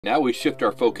Now we shift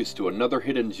our focus to another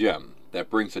hidden gem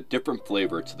that brings a different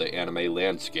flavor to the anime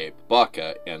landscape,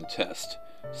 Baka Test.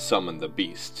 Summon the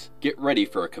Beasts. Get ready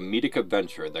for a comedic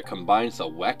adventure that combines the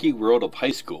wacky world of high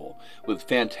school with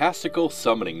fantastical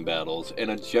summoning battles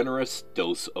and a generous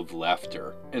dose of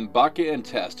laughter. In Baka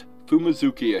Test,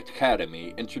 Fumizuki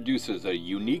Academy introduces a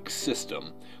unique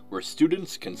system where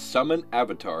students can summon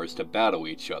avatars to battle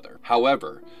each other.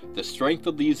 However, the strength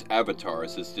of these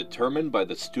avatars is determined by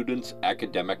the students'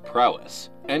 academic prowess.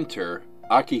 Enter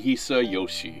Akihisa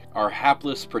Yoshi, our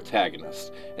hapless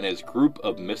protagonist, and his group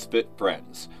of misfit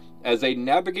friends, as they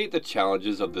navigate the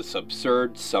challenges of this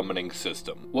absurd summoning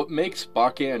system. What makes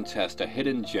Baka Test a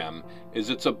hidden gem is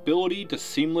its ability to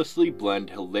seamlessly blend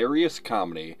hilarious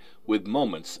comedy with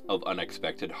moments of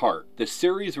unexpected heart. The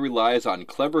series relies on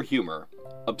clever humor,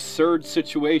 absurd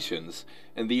situations,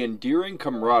 and the endearing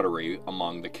camaraderie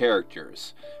among the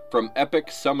characters. From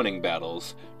epic summoning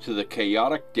battles to the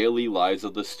chaotic daily lives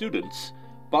of the students,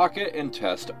 Baka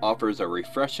Test offers a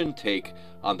refreshing take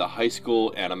on the high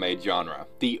school anime genre.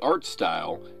 The art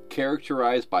style,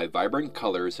 characterized by vibrant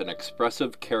colors and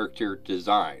expressive character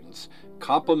designs,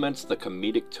 complements the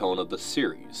comedic tone of the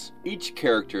series. Each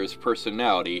character's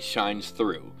personality shines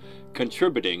through,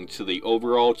 contributing to the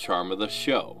overall charm of the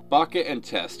show. Baka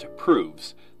Test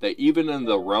proves that even in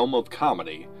the realm of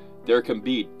comedy, there can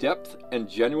be depth and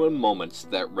genuine moments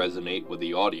that resonate with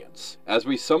the audience. As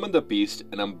we summon the beast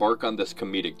and embark on this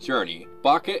comedic journey,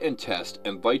 Baka Test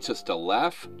invites us to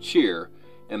laugh, cheer,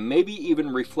 and maybe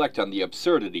even reflect on the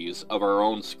absurdities of our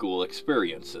own school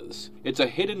experiences. It's a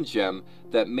hidden gem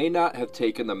that may not have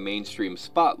taken the mainstream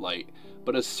spotlight,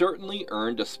 but has certainly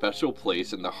earned a special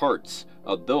place in the hearts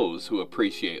of those who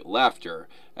appreciate laughter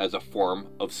as a form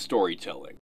of storytelling.